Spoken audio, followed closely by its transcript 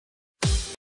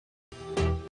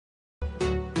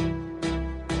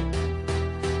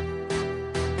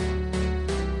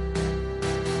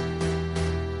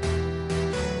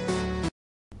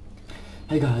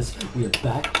Hey guys, we are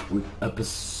back with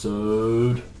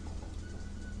episode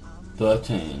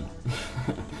 13.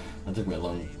 That took me a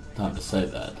long time to say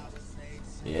that.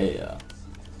 Yeah.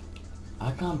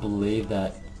 I can't believe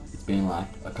that it's been like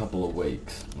a couple of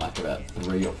weeks, like about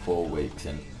 3 or 4 weeks,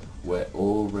 and we're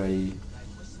already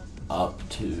up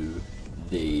to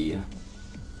the,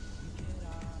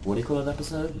 what do you call it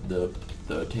episode? The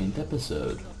 13th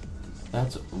episode.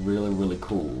 That's really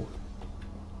cool.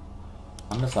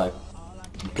 I'm just like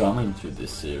going through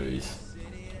this series.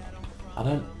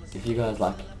 If you guys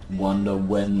like wonder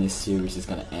when this series is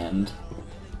gonna end,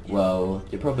 well,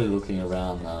 you're probably looking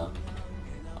around the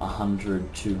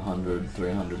 100, 200,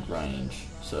 300 range.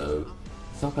 So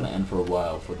it's not gonna end for a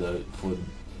while for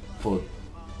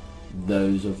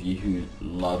those of you who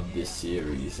love this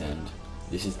series, and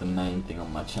this is the main thing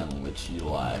on my channel which you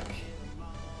like.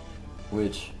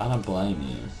 Which I don't blame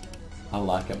you. I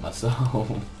like it myself.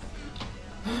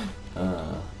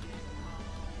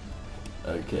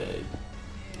 Okay,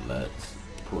 let's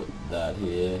put that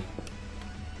here.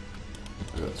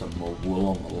 We got some more wool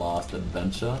on the last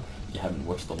adventure. If you haven't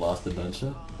watched the last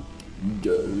adventure,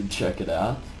 go check it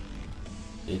out.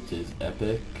 It is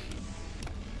epic,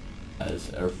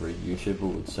 as every YouTuber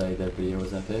would say their video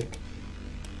is epic.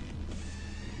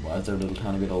 Why is there a little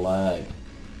tiny bit of lag?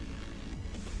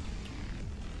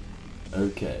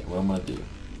 Okay, what I'm gonna do?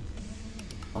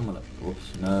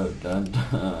 Whoops, no, don't,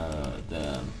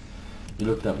 damn. You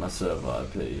looked at my server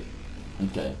IP.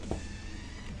 Okay.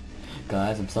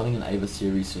 Guys, I'm starting an Ava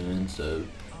series soon, so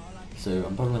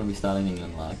I'm probably gonna be starting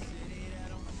in like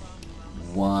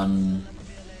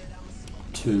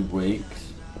 1-2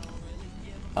 weeks.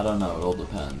 I don't know, it all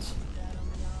depends.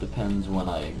 Depends when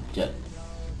I get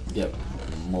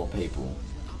more people.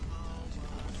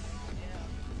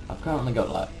 I've currently got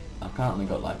like a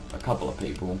couple of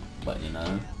people, but you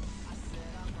know,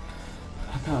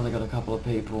 I've currently got a couple of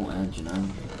people, and you know,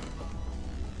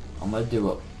 I'm gonna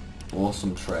do an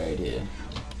awesome trade here.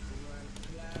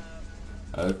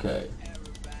 Okay.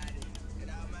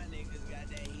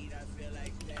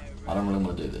 I don't really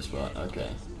want to do this, but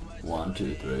okay. 1,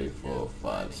 2, 3, 4,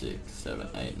 5, 6, 7,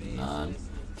 8, 9,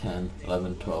 10,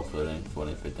 11, 12, 13,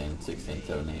 14, 15, 16,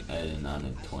 17, 18,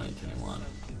 19, 20, 21.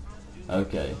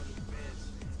 Okay.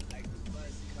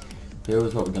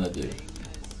 Here's what we're gonna do.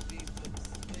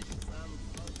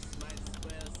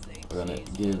 We're gonna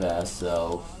give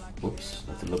ourselves, oops,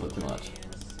 that's a little bit too much.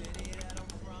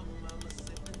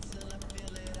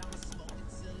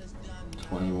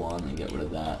 $21 and get rid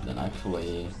of that. Then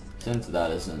actually, since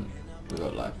that isn't, we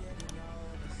got like,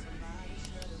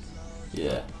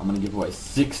 yeah, I'm gonna give away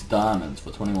 6 diamonds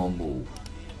for 21 wool,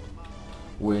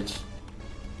 which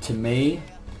to me,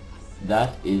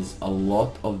 that is a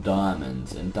lot of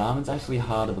diamonds, and diamonds are actually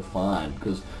harder to find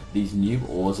because these new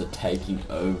ores are taking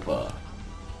over.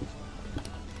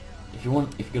 If you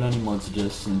got any mod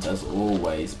suggestions, as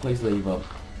always, please leave a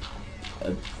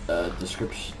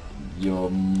description,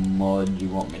 your mod you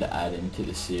want me to add into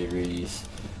the series.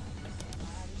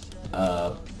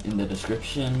 In the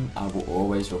description, I will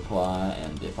always reply,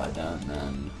 and if I don't,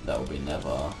 then that will be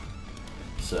never.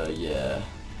 So yeah.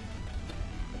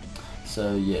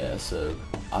 So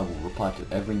I will reply to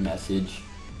every message.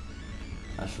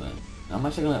 Actually, I'm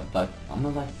actually gonna I'm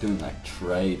not like doing like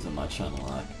trades on my channel.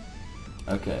 Like,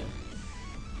 okay,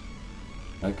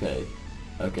 I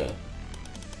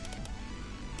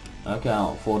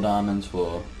want 4 diamonds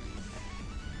for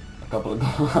a couple of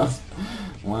glass.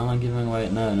 Why am I giving away?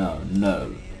 No.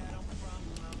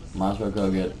 Might as well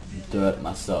go get dirt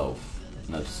myself.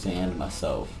 No, sand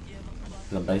myself.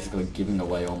 Because I'm basically giving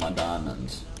away all my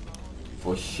diamonds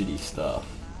for shitty stuff.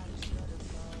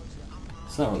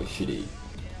 It's not really shitty.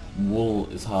 Wool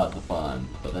is hard to find,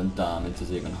 but then diamonds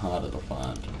is even harder to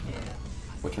find.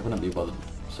 Which I couldn't be bothered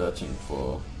searching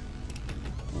for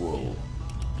wool.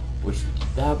 Which,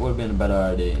 that would have been a better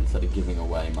idea instead of giving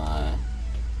away my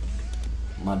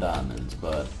diamonds,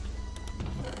 but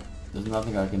there's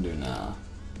nothing I can do now.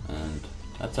 And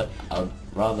that's it. I would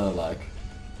rather like,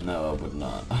 no, I would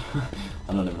not. I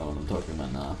don't even know what I'm talking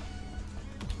about now.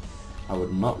 I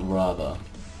would not rather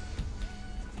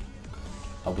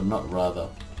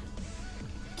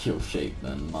kill sheep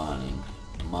than mining.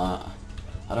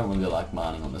 I don't really like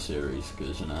mining on the series,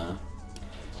 because you know,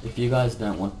 if you guys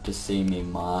don't want to see me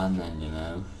mine, then you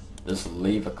know, just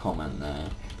leave a comment there,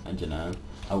 and you know,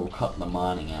 I will cut the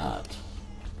mining out.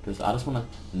 Because I just want to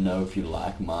know if you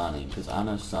like mining, because I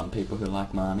know some people who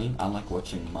like mining. I like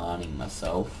watching mining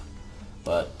myself,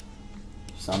 but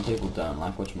some people don't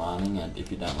like watch mining, and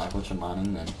if you don't like watching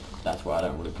mining, then that's why I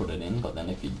don't really put it in. But then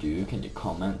if you do, can you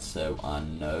comment so I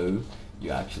know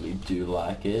you actually do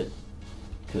like it?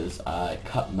 because I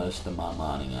cut most of my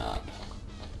mining out,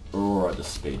 or I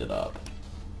just speed it up.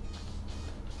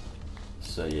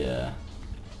 So yeah,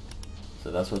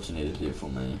 so that's what you need to do for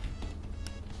me.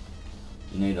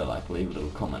 You need to like leave a little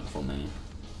comment for me,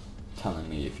 telling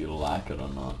me if you like it or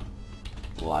not.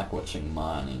 Like watching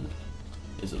mining.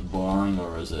 Is it boring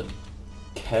or is it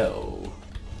cool?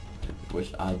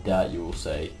 Which I doubt you will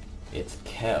say it's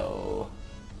cool.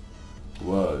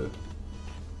 Whoa.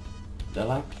 They're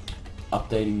like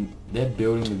updating, they're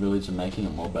building the village and making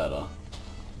it more better.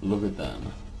 Look at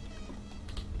them.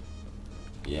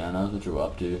 Yeah, I knows what you're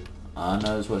up to. I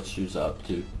knows what she's up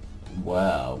to.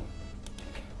 Wow.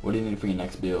 What do you need for your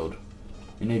next build?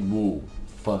 You need wool.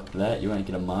 Fuck that, you ain't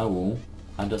getting my wool.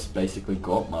 I just basically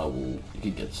got my wool. You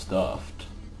could get stuffed.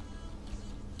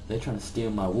 They're trying to steal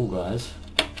my wool, guys.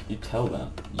 You tell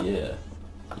them. Yeah.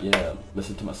 Yeah,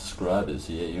 listen to my subscribers.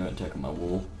 Yeah, you ain't taking my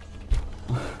wool.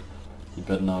 You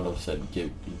better not have said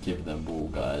give them wool,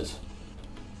 guys.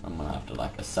 I'm gonna have to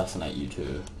like assassinate you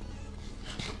two.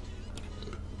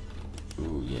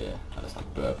 Ooh yeah, I just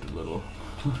like burped a little.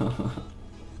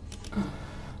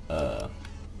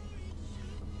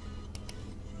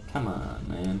 Come on,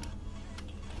 man.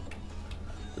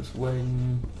 Just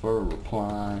waiting for a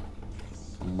reply.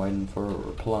 I'm waiting for a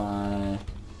reply.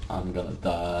 I'm gonna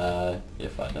die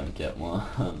if I don't get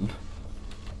one.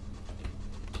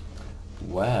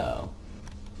 Wow.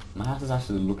 My house is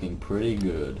actually looking pretty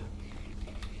good.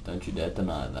 Don't you dare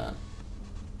deny that.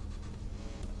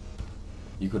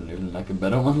 You couldn't even make a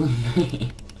better one than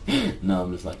me. No,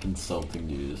 I'm just like insulting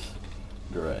yous.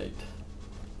 Great.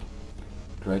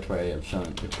 Great way of showing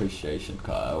appreciation,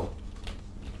 Kyle.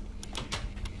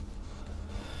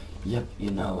 Yep,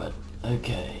 you know it.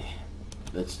 Okay.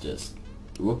 Let's just...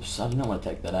 Whoops, I didn't want to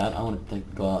take that out. I want to take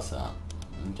the glass out.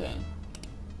 Okay.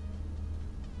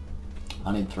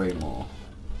 I need 3 more.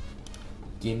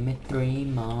 Give me 3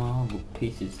 more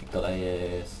pieces of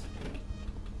glass.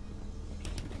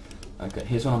 Okay,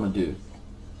 here's what I'm gonna do.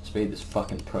 Speed this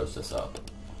fucking process up.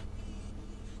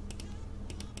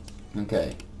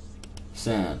 Okay.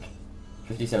 Sand.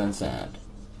 57 sand.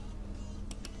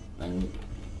 And...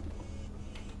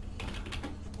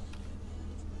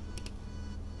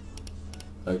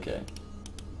 Okay.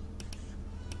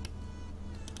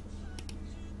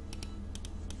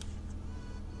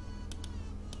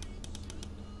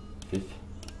 Fif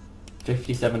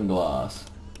 57 glass.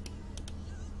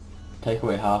 Take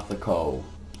away half the coal.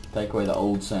 Take away the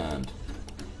old sand.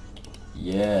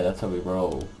 Yeah, that's how we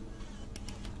roll.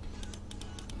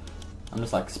 I'm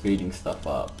just like speeding stuff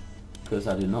up. Because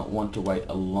I do not want to wait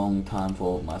a long time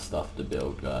for my stuff to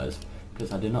build, guys.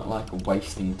 Because I do not like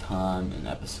wasting time in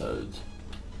episodes.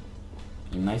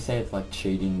 You may say it's like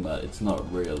cheating, but it's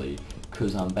not really.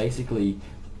 Because I'm basically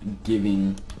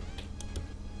giving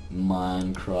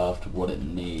Minecraft what it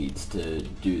needs to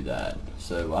do that.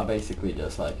 So I basically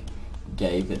just like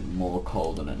gave it more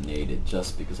coal than it needed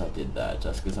just because I did that.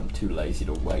 Just because I'm too lazy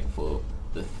to wait for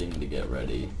the thing to get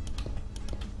ready.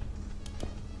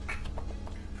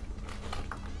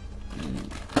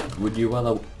 Would you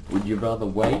rather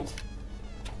wait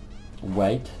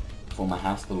for my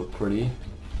house to look pretty?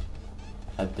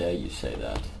 How dare you say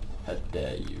that? How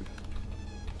dare you?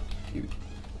 You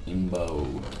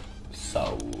imbo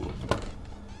soul.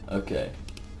 Okay,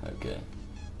 okay.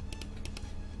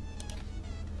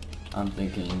 I'm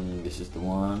thinking this is the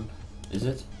one. Is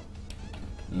it?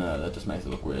 No, that just makes it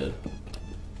look weird.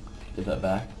 Give that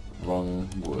back. Wrong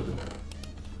wood.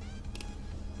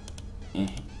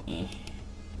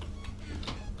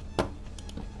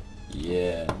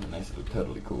 Yeah, it makes it look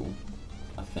totally cool,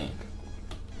 I think.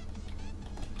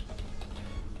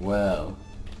 Well,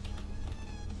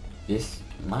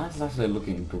 mine's actually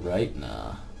looking great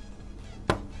now.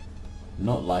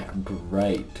 Not like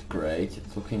great,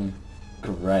 it's looking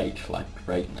great, like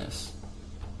greatness.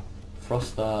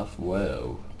 Frost Staff,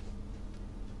 whoa.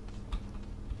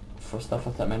 Frost Staff,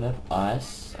 what's that made of?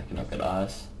 Ice, I cannot get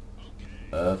ice.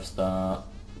 Earth Staff,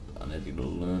 I need to get a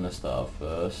Lunar Staff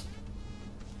first.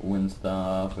 Wind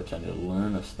Staff, which I need a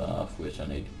Lunar Staff, which I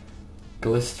need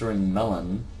Glistering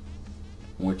Melon,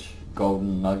 which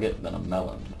Golden Nugget, then a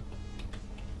melon.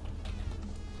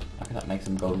 How can that make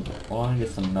some golden? Well, I need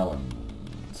some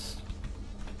melons.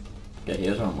 Okay,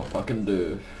 here's what I'm gonna fucking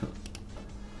do.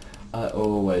 I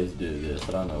always do this,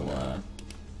 I don't know why.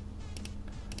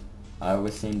 I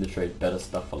always seem to trade better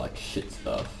stuff for like shit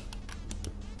stuff.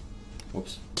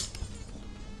 Whoops.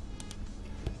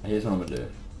 Here's what I'm gonna do.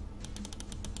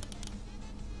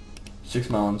 6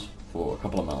 melons for a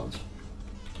couple of melons.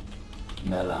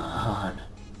 Melon.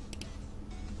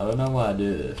 I don't know why I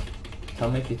do this. Tell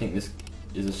me if you think this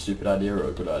is a stupid idea or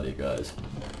a good idea, guys?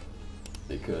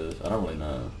 Because I don't really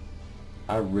know.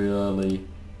 I really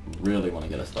want to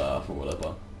get a staff or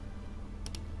whatever.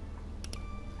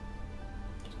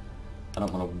 I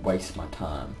don't want to waste my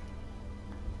time.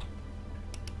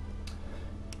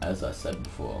 As I said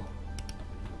before,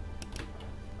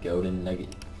 golden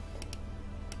nugget.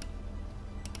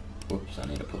 Whoops, I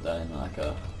need to put that in like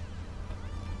a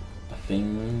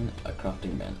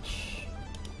crafting bench.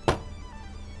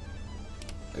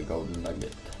 A golden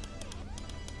nugget.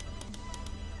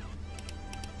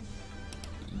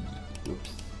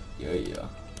 Whoops. Yeah.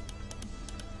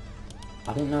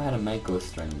 I didn't know how to make a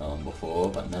string melon before,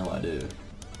 but now I do.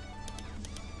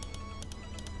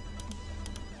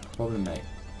 Probably make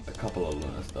a couple of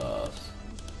lunar stars.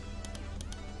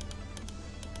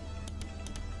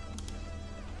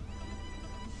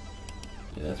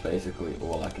 Yeah, that's basically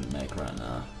all I can make right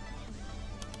now.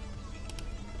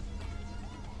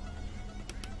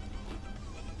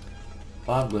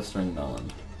 Five glistering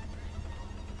melon.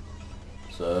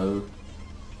 So,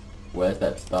 where's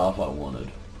that staff I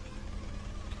wanted?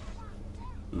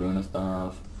 Lunar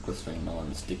staff, glistering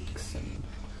melon sticks, and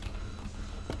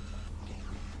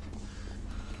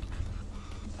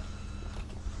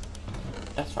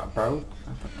that's right, bro.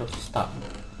 That's stuff.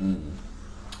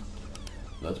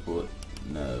 Let's put.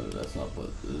 No, let's not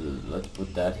put. Let's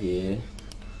put that here.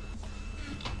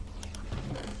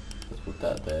 Let's put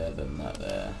that there, then that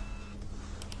there.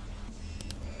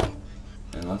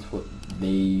 And let's put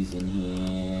these in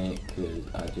here, because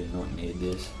I do not need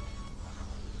this.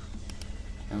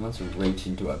 And let's reach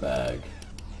into a bag.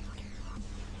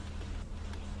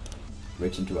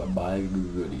 Reach into a bag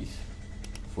of goodies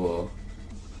for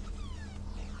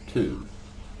 2.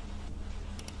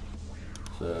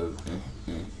 So,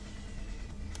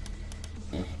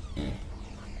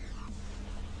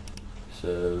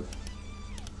 so,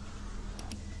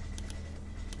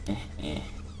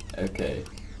 okay.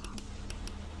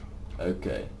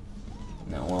 Okay.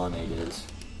 Now all I need is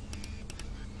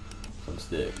some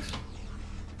sticks.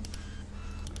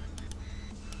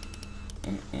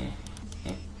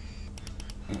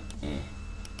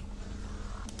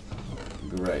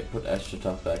 Great, put extra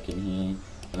stuff back in here,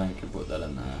 and I can put that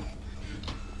in there.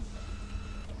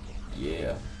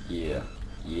 Yeah.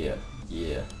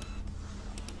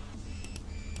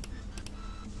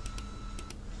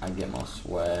 I get more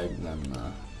swag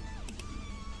than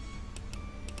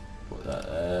put that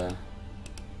there.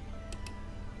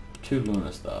 2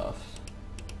 lunar staffs.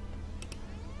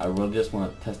 I really just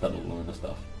want to test out the lunar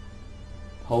stuff.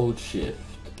 Hold shift,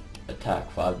 attack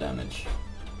 5 damage.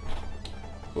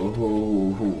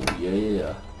 Oh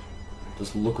yeah.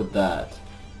 Just look at that.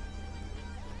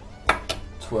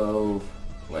 12.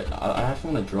 Wait, I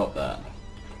actually want to drop that.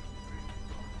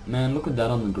 Man, look at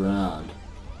that on the ground.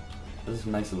 This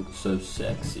makes it look so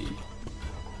sexy.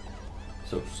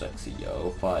 So sexy,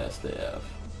 yo. Fire staff.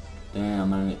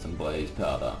 Damn, I need some blaze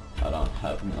powder. I don't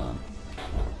have none.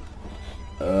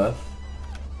 Earth.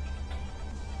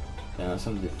 Damn, that's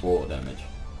something 4 damage.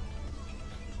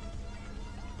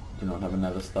 Do not have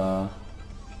another star.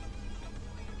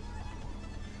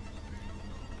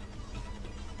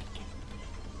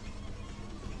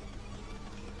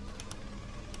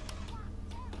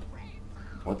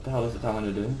 What the hell does it tell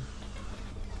me to do?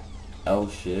 L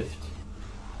shift.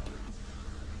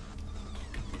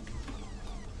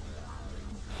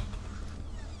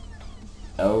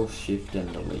 L shift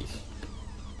and release.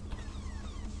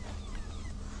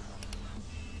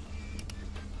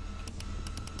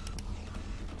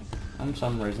 For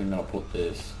some reason I'm gonna put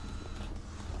this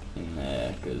in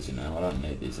there because, you know, I don't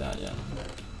need these out yet.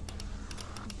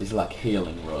 These are like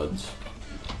healing rods.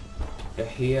 The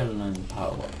healing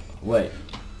power. Wait.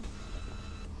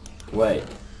 Where's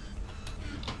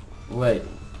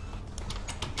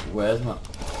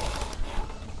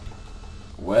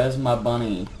my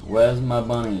bunny? Where's my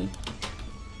bunny?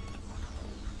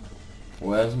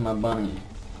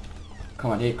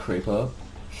 Come on here, creeper.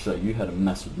 Show you how to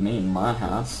mess with me in my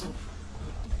house.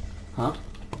 Huh?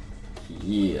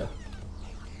 Yeah.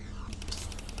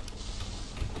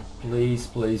 Please.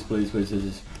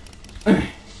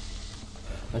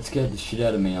 That scared the shit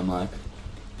out of me, I'm like.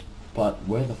 But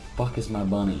where the fuck is my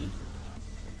bunny?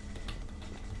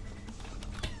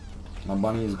 My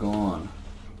bunny is gone.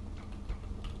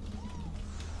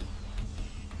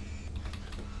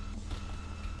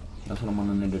 That's what I'm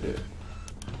gonna need to do.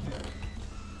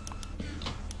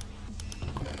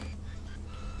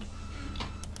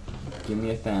 Give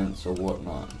me a fence or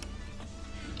whatnot.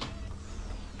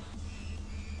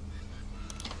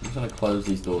 I'm just gonna close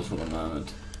these doors for the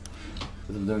moment,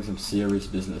 because I'm doing some serious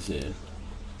business here.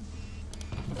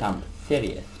 Time to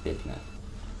serious business.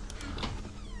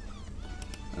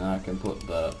 And I can put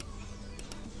the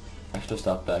extra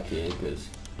stuff back here because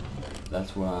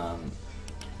that's what I'm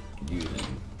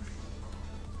using.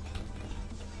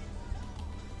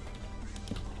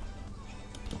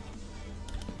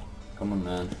 Come on,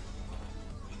 man.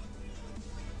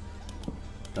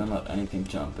 Don't let anything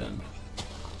jump in.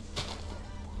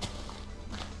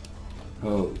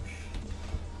 Oh,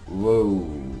 whoa,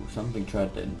 something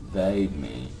tried to invade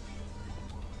me.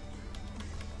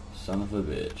 Son of a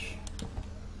bitch.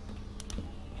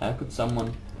 How could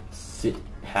someone sit,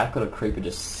 how could a creeper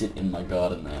just sit in my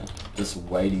garden there, just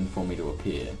waiting for me to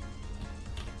appear?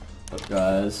 But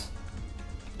guys,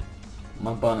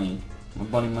 my bunny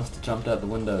must have jumped out the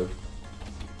window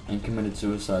and committed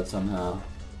suicide somehow.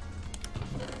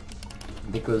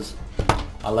 Because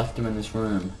I left him in this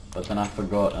room, but then I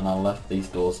forgot and I left these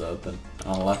doors open, and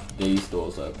I left these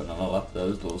doors open, and I left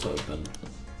those doors open.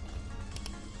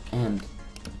 And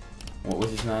what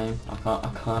was his name? I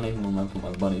can't even remember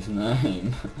my bunny's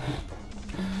name.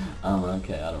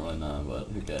 Okay, I don't really know, but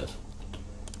who cares?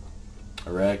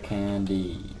 Rare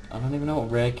candy. I don't even know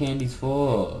what rare candy's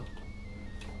for.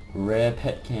 Rare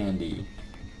pet candy.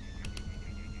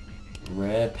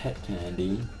 Rare pet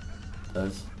candy.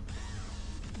 Does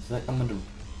that come into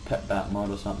PetBat mod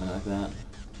or something like that?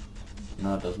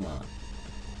 No, it does not.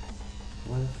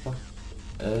 Where the fuck?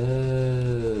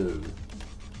 Oh.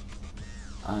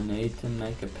 I need to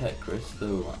make a pet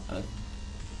crystal.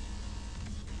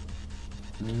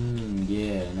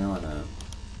 Yeah, now I know.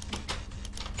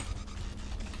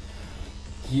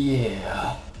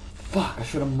 Yeah. Fuck, I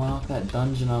should have marked that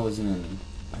dungeon I was in.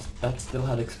 That still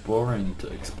had exploring to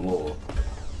explore.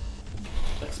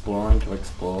 Exploring to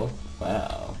explore?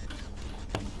 Wow.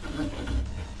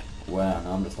 Wow,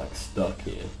 now I'm just like stuck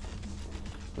here.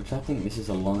 Which I think this is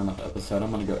a long enough episode. I'm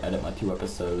gonna go edit my 2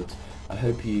 episodes. I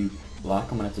hope you like,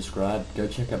 comment, and subscribe. Go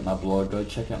check out my blog, go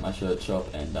check out my shirt shop,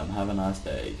 and have a nice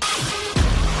day.